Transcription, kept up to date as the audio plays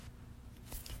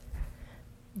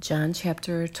John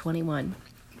chapter 21.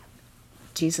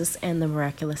 Jesus and the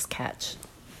miraculous catch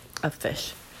of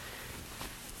fish.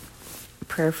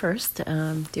 Prayer first.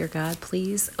 Dear God,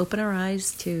 please open our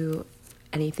eyes to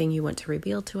anything you want to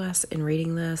reveal to us in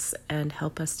reading this and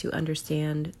help us to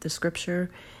understand the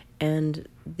scripture and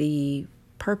the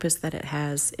purpose that it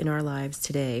has in our lives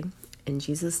today. In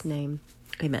Jesus' name,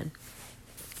 amen.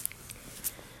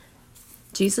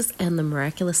 Jesus and the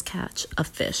miraculous catch of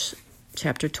fish,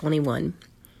 chapter 21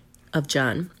 of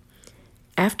John.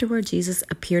 Afterward, Jesus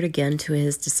appeared again to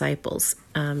his disciples.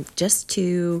 Just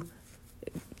to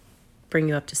bring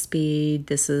you up to speed,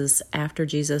 this is after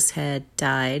Jesus had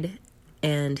died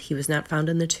and he was not found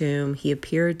in the tomb. He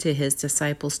appeared to his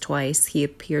disciples twice. He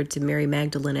appeared to Mary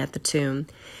Magdalene at the tomb.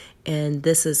 And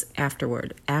this is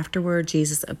afterward. Afterward,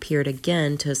 Jesus appeared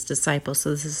again to his disciples. So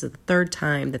this is the third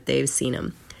time that they've seen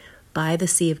him by the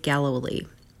Sea of Galilee.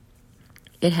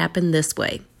 It happened this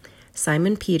way.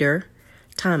 Simon Peter,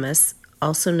 Thomas,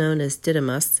 also known as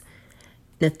Didymus,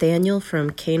 Nathanael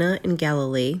from Cana in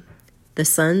Galilee, the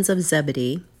sons of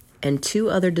Zebedee, and two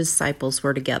other disciples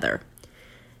were together.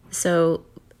 So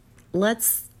let's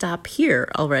stop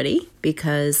here already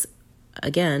because,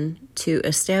 again, to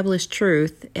establish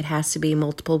truth, it has to be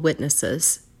multiple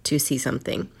witnesses to see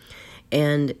something.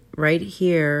 And right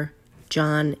here,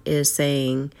 John is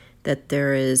saying that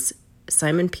there is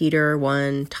Simon Peter,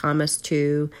 1, Thomas,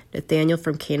 2, Nathanael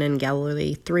from Cana in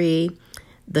Galilee, 3,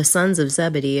 the sons of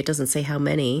Zebedee, it doesn't say how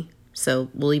many, so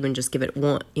we'll even just give it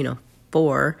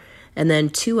 4, and then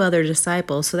two other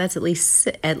disciples, so that's at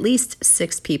least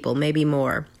 6 people, maybe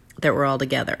more, that were all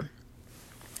together.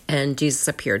 And Jesus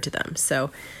appeared to them.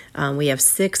 So we have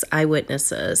 6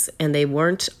 eyewitnesses, and they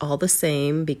weren't all the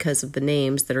same because of the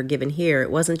names that are given here.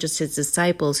 It wasn't just his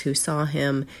disciples who saw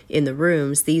him in the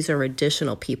rooms. These are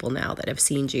additional people now that have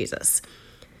seen Jesus.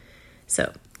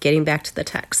 So getting back to the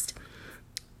text.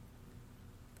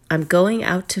 I'm going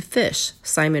out to fish,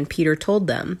 Simon Peter told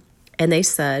them, and they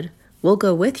said, we'll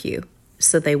go with you.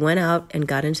 So they went out and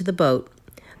got into the boat,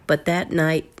 but that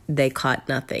night they caught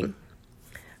nothing.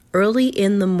 Early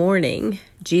in the morning,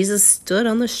 Jesus stood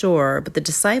on the shore, but the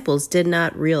disciples did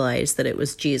not realize that it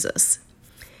was Jesus.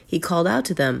 He called out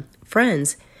to them,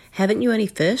 friends, haven't you any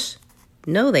fish?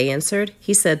 No, they answered.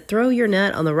 He said, throw your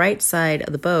net on the right side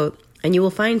of the boat, and you will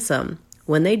find some.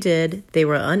 When they did, they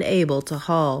were unable to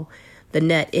haul the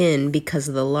net in because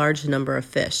of the large number of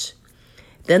fish.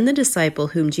 Then the disciple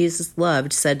whom Jesus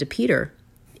loved said to Peter,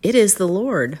 it is the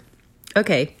Lord.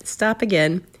 Okay, stop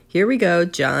again. Here we go,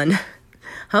 John.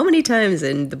 How many times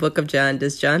in the book of John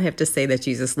does John have to say that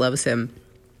Jesus loves him?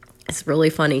 It's really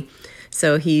funny.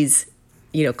 So he's,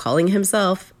 calling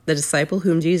himself the disciple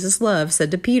whom Jesus loved, said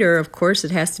to Peter, of course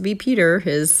it has to be Peter,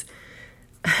 his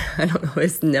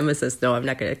nemesis. No, I'm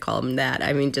not going to call him that.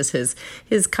 I mean, just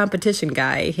his competition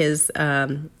guy, his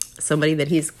somebody that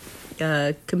he's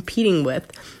competing with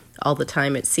all the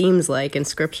time, it seems like, in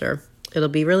Scripture. It'll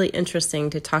be really interesting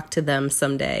to talk to them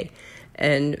someday.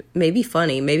 And maybe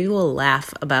funny. Maybe we'll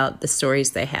laugh about the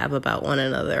stories they have about one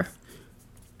another.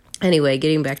 Anyway,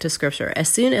 getting back to Scripture. As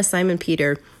soon as Simon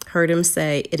Peter heard him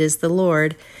say, it is the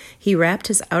Lord, he wrapped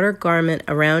his outer garment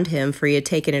around him, for he had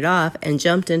taken it off, and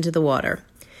jumped into the water.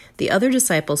 The other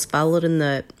disciples followed in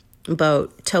the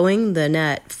boat, towing the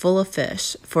net full of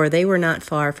fish, for they were not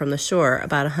far from the shore,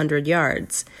 about 100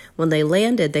 yards. When they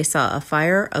landed, they saw a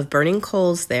fire of burning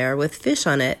coals there, with fish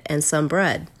on it and some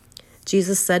bread.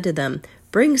 Jesus said to them,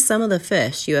 bring some of the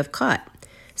fish you have caught.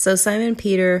 So Simon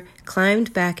Peter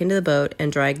climbed back into the boat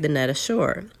and dragged the net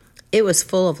ashore. It was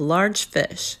full of large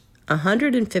fish,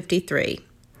 153.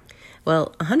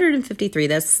 Well, 153,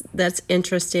 that's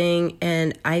interesting,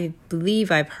 and I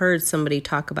believe I've heard somebody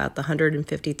talk about the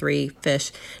 153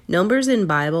 fish. Numbers in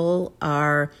Bible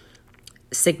are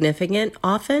significant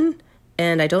often,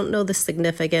 and I don't know the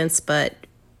significance, but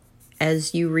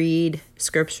as you read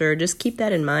Scripture, just keep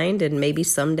that in mind, and maybe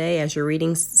someday as you're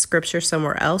reading Scripture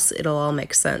somewhere else, it'll all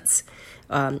make sense.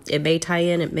 It may tie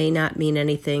in, it may not mean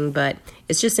anything, but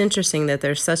it's just interesting that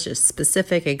there's such a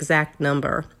specific exact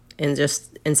number, and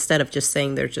just instead of just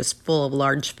saying they're just full of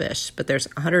large fish, but there's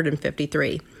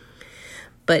 153.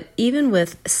 But even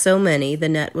with so many, the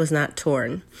net was not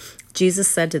torn. Jesus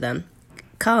said to them,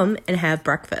 come and have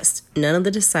breakfast. None of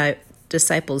the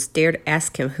disciples dared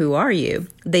ask him, who are you?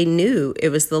 They knew it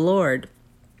was the Lord.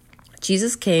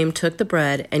 Jesus came, took the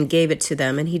bread, and gave it to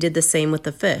them, and he did the same with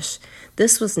the fish.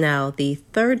 This was now the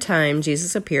 3rd time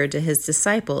Jesus appeared to his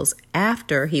disciples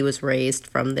after he was raised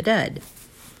from the dead.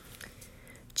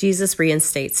 Jesus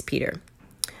reinstates Peter.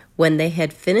 When they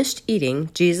had finished eating,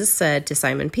 Jesus said to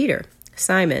Simon Peter,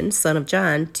 Simon, son of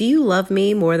John, do you love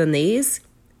me more than these?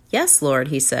 "Yes, Lord,"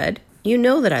 he said. "You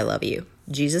know that I love you."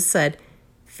 Jesus said,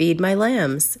 "Feed my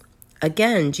lambs."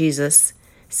 Again, Jesus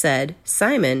said,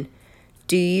 Simon,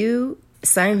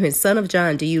 son of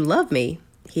John, do you love me?"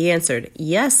 He answered,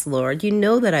 "Yes, Lord, you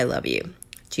know that I love you."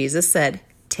 Jesus said,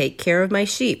 "Take care of my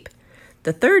sheep."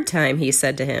 The third time he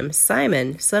said to him,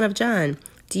 "Simon, son of John,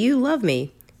 do you love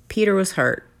me?" Peter was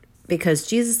hurt because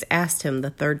Jesus asked him the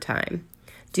third time,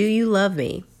 "Do you love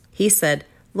me?" He said,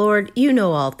 "Lord, you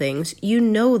know all things. You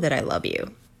know that I love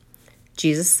you."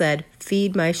 Jesus said,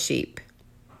 "Feed my sheep."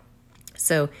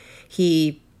 So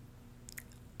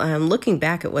looking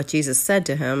back at what Jesus said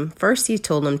to him, first he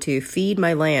told him to feed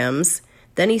my lambs.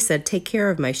 Then he said, take care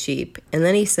of my sheep. And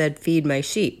then he said, feed my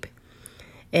sheep.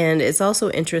 And it's also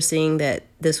interesting that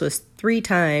this was 3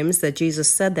 times that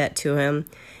Jesus said that to him.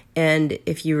 And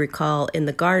if you recall in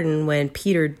the garden when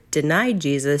Peter denied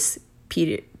Jesus,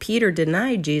 Peter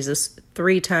denied Jesus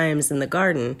 3 times in the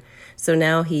garden. So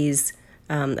now he's,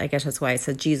 I guess that's why I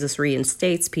said Jesus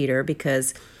reinstates Peter,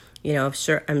 because, you know,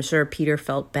 I'm sure Peter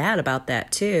felt bad about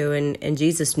that too. And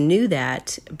Jesus knew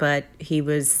that, but he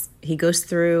goes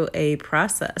through a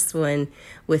process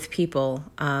with people,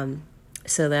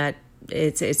 so that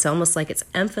it's almost like it's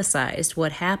emphasized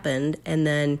what happened. And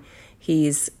then Peter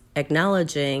is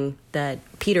acknowledging that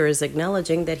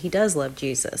he does love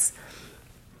Jesus.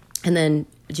 And then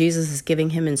Jesus is giving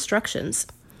him instructions.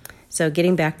 So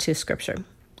getting back to scripture,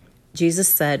 Jesus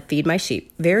said, "Feed my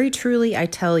sheep. Very truly I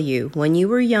tell you, when you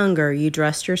were younger, you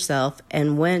dressed yourself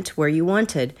and went where you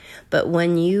wanted. But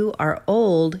when you are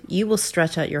old, you will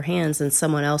stretch out your hands and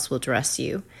someone else will dress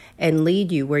you and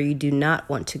lead you where you do not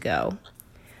want to go."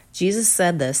 Jesus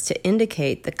said this to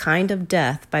indicate the kind of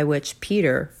death by which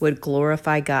Peter would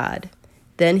glorify God.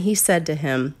 Then he said to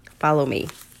him, "Follow me."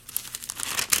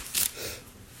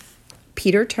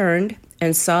 Peter turned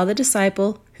and saw the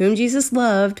disciple whom Jesus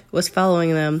loved was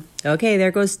following them. Okay,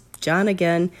 there goes John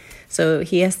again. So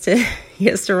he has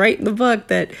to write in the book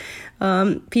that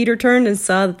Peter turned and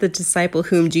saw that the disciple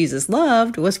whom Jesus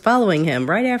loved was following him.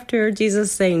 Right after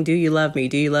Jesus saying, "Do you love me?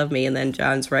 Do you love me?" And then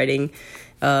John's writing,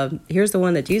 here's the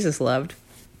one that Jesus loved.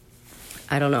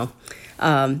 I don't know.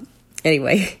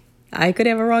 Anyway, I could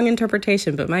have a wrong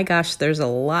interpretation, but my gosh, there's a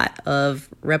lot of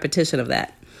repetition of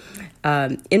that.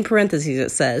 In parentheses,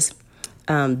 it says,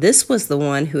 this was the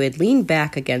one who had leaned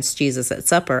back against Jesus at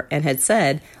supper and had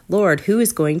said, "Lord, who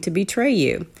is going to betray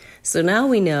you?" So now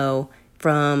we know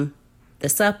from the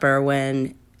supper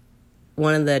when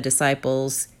one of the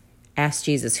disciples asked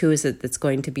Jesus, "Who is it that's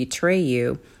going to betray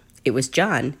you?" It was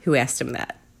John who asked him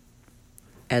that.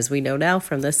 As we know now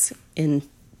from this in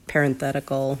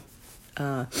parenthetical,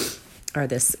 or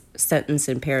this sentence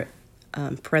in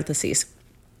parentheses.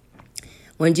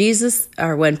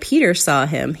 When Peter saw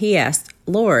him, he asked,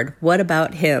 "Lord, what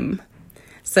about him?"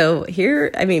 So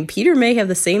here, Peter may have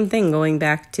the same thing going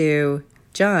back to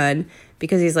John,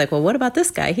 because he's like, well, what about this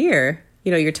guy here?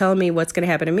 You know, you're telling me what's going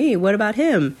to happen to me. What about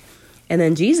him? And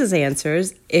then Jesus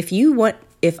answers,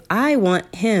 if I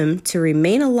want him to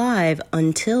remain alive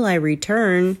until I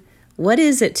return, what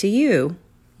is it to you?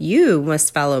 You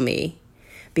must follow me.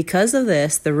 Because of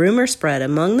this, the rumor spread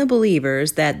among the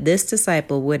believers that this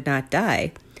disciple would not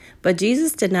die. But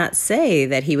Jesus did not say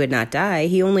that he would not die.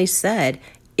 He only said,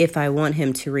 if I want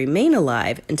him to remain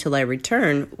alive until I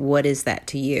return, what is that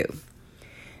to you?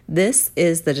 This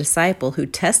is the disciple who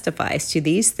testifies to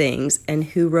these things and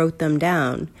who wrote them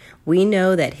down. We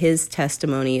know that his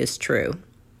testimony is true.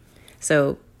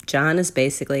 So John is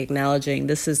basically acknowledging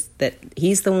that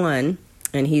he's the one,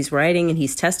 and he's writing and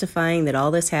he's testifying that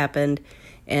all this happened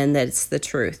and that it's the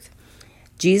truth.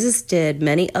 Jesus did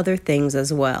many other things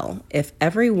as well. If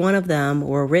every one of them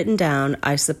were written down,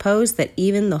 I suppose that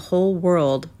even the whole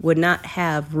world would not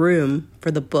have room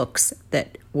for the books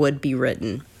that would be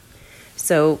written.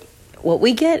 So what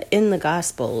we get in the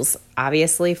Gospels,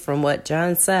 obviously from what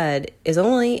John said, is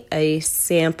only a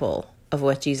sample of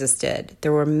what Jesus did.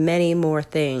 There were many more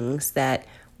things that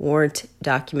weren't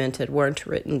documented, weren't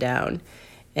written down.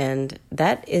 And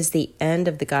that is the end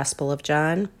of the Gospel of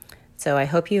John. So I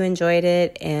hope you enjoyed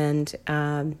it, and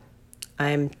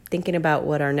I'm thinking about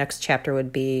what our next chapter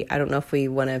would be. I don't know if we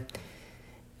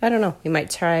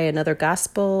might try another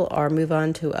gospel or move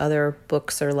on to other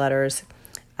books or letters.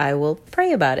 I will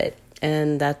pray about it,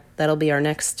 and that'll be our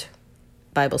next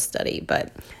Bible study,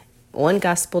 but one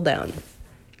gospel down.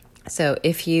 So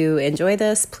if you enjoy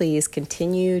this, please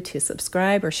continue to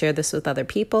subscribe or share this with other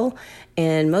people.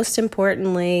 And most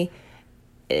importantly,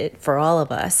 for all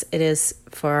of us, it is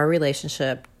for our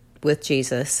relationship with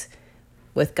Jesus,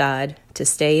 with God, to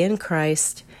stay in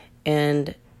Christ.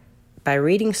 And by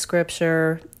reading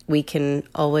scripture, we can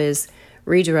always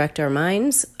redirect our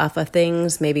minds off of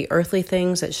things, maybe earthly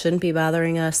things that shouldn't be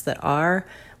bothering us that are.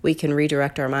 We can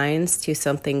redirect our minds to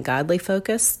something godly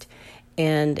focused.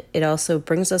 And it also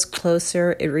brings us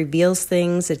closer. It reveals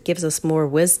things. It gives us more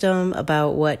wisdom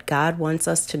about what God wants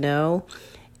us to know.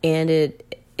 And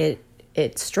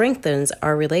it strengthens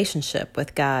our relationship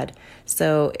with God.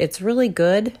 So it's really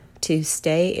good to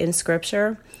stay in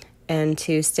Scripture and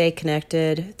to stay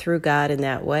connected through God in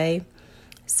that way.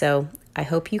 So I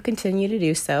hope you continue to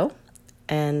do so,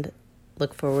 and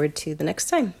look forward to the next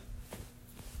time.